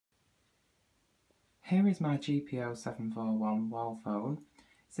Here is my GPO 741 wall phone.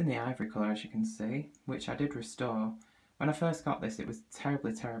 It's in the ivory colour, as you can see, which I did restore. When I first got this, it was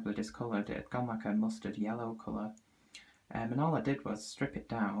terribly discoloured. It had gone like a mustard yellow colour. And all I did was strip it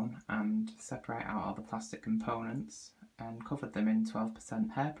down and separate out all the plastic components and covered them in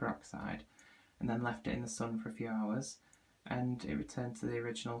 12% hair peroxide, and then left it in the sun for a few hours, and it returned to the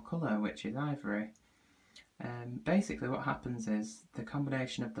original colour, which is ivory. Basically what happens is the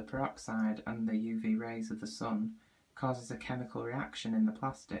combination of the peroxide and the UV rays of the sun causes a chemical reaction in the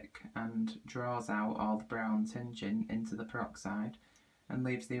plastic and draws out all the brown tinging into the peroxide and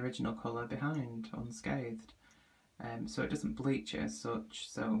leaves the original colour behind unscathed. So it doesn't bleach it as such,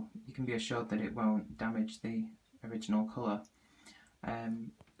 so you can be assured that it won't damage the original colour.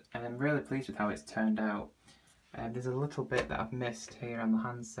 And I'm really pleased with how it's turned out. There's a little bit that I've missed here on the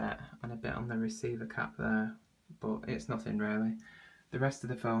handset and a bit on the receiver cap there, but it's nothing really. The rest of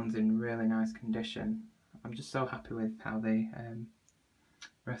the phone's in really nice condition. I'm just so happy with how the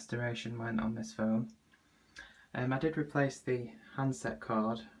restoration went on this phone. I did replace the handset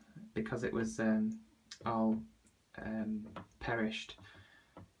cord because it was all perished,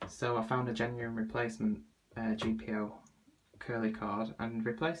 so I found a genuine replacement GPO curly cord and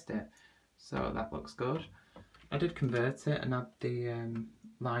replaced it, so that looks good. I did convert it and add the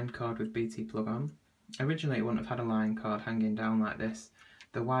line cord with BT plug on. Originally it wouldn't have had a line cord hanging down like this.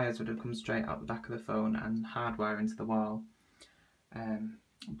 The wires would have come straight out the back of the phone and hardwire into the wall.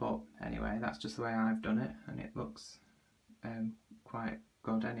 But anyway, that's just the way I've done it, and it looks quite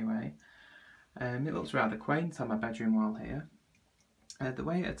good anyway. It looks rather quaint on my bedroom wall here. The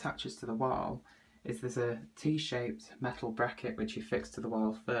way it attaches to the wall is there's a T-shaped metal bracket which you fix to the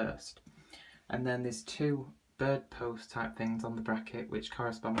wall first, and then there's two bird post type things on the bracket which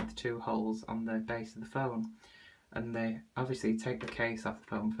correspond with two holes on the base of the phone. And they obviously take the case off the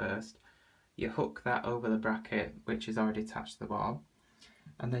phone first, you hook that over the bracket which is already attached to the wall,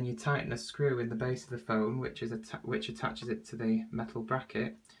 and then you tighten a screw in the base of the phone which attaches it to the metal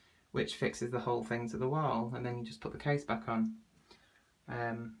bracket, which fixes the whole thing to the wall, and then you just put the case back on.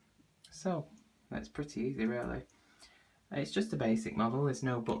 So that's pretty easy really. It's just a basic model, there's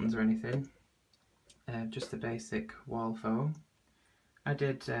no buttons or anything. Just a basic wall phone. I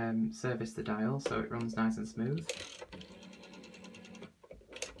did service the dial so it runs nice and smooth.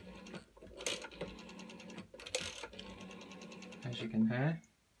 As you can hear.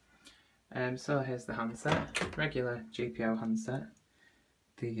 So here's the handset, regular GPO handset.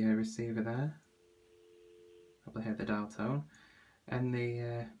 The receiver there, probably hear the dial tone, and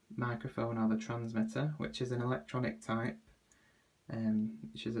the microphone or the transmitter, which is an electronic type.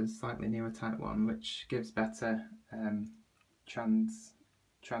 Which is a slightly newer type one, which gives better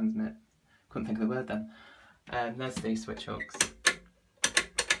transmit. Couldn't think of the word then. There's the switch hooks.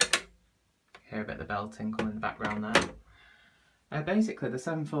 Hear a bit of the bell tinkle in the background there. Basically, the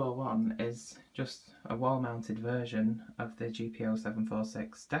 741 is just a wall-mounted version of the GPO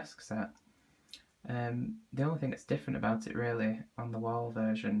 746 desk set. The only thing that's different about it really on the wall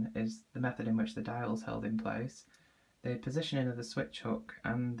version is the method in which the dial's held in place, the positioning of the switch hook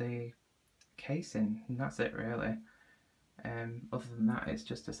and the casing, and that's it really. Other than that, it's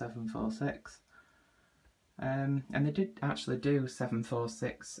just a 746. And they did actually do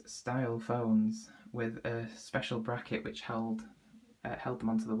 746 style phones with a special bracket which held them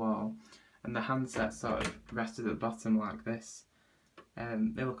onto the wall, and the handset sort of rested at the bottom like this.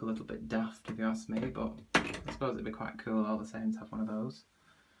 They look a little bit daft if you ask me, but I suppose it'd be quite cool all the same to have one of those.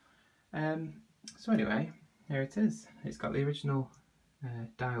 So anyway, here it is. It's got the original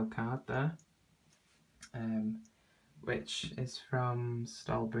dial card there, which is from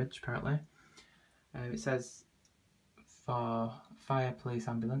Stallbridge apparently. It says for fire, police,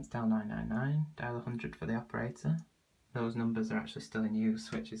 ambulance, dial 999, dial 100 for the operator. Those numbers are actually still in use,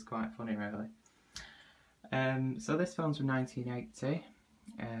 which is quite funny really. So this phone's from 1980.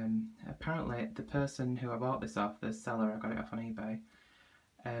 Apparently the person who I bought this off, the seller, I got it off on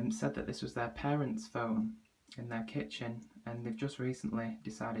eBay, said that this was their parents' phone in their kitchen, and they've just recently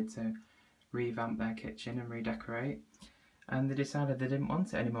decided to revamp their kitchen and redecorate, and they decided they didn't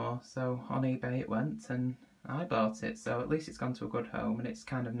want it anymore, so on eBay it went and I bought it. So at least it's gone to a good home, and it's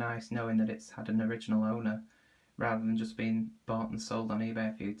kind of nice knowing that it's had an original owner rather than just being bought and sold on eBay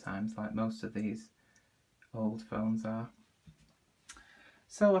a few times like most of these old phones are.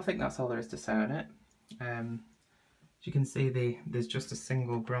 So I think that's all there is to say on it. As you can see, there's just a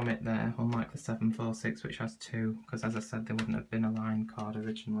single grommet there, unlike the 746 which has two, because as I said there wouldn't have been a line cord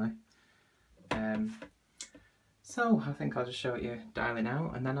originally. So I think I'll just show it you dialing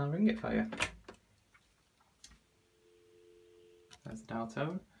out and then I'll ring it for you. There's the dial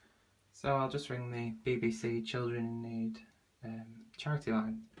tone. So I'll just ring the BBC Children in Need charity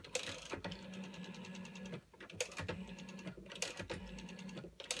line.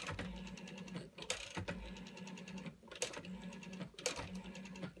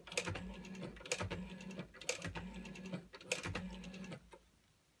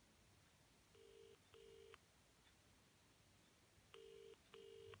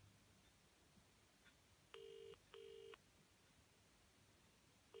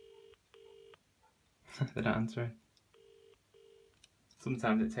 They're not answering.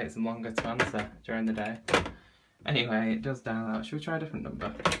 Sometimes it takes them longer to answer during the day. Anyway, it does dial out. Should we try a different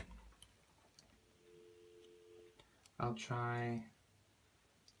number? I'll try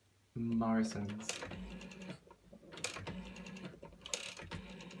Morrison's.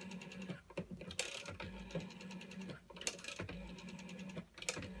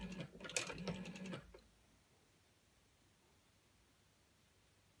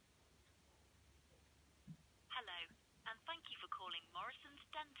 Hello, and thank you for calling Morrison's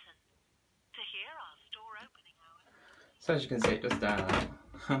Denton. To hear our store opening hours... So as you can see, it does dial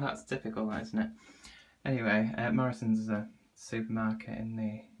out. That's typical, that, isn't it? Anyway, Morrison's is a supermarket in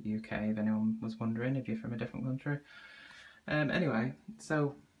the UK, if anyone was wondering, if you're from a different country. Anyway,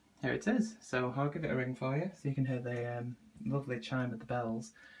 so here it is. So I'll give it a ring for you, so you can hear the lovely chime of the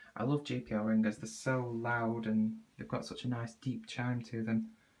bells. I love GPO ringers, they're so loud and they've got such a nice deep chime to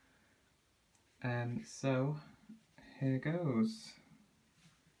them. So here goes.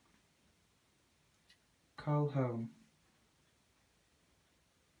 Call home.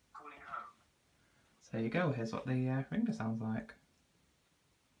 Calling home. So there you go, here's what the ringer sounds like.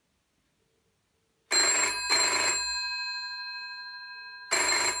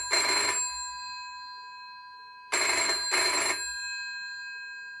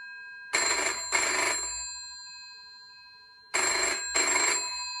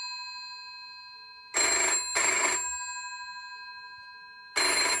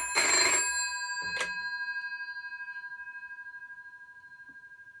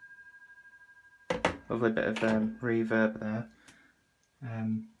 Lovely bit of reverb there,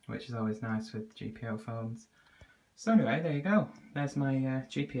 which is always nice with GPO phones. So anyway, there you go. There's my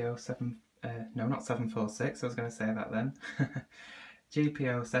GPO 746, I was going to say that then.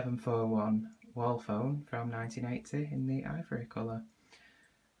 GPO 741 wall phone from 1980 in the ivory colour.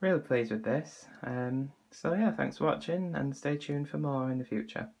 Really pleased with this. So yeah, thanks for watching and stay tuned for more in the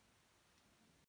future.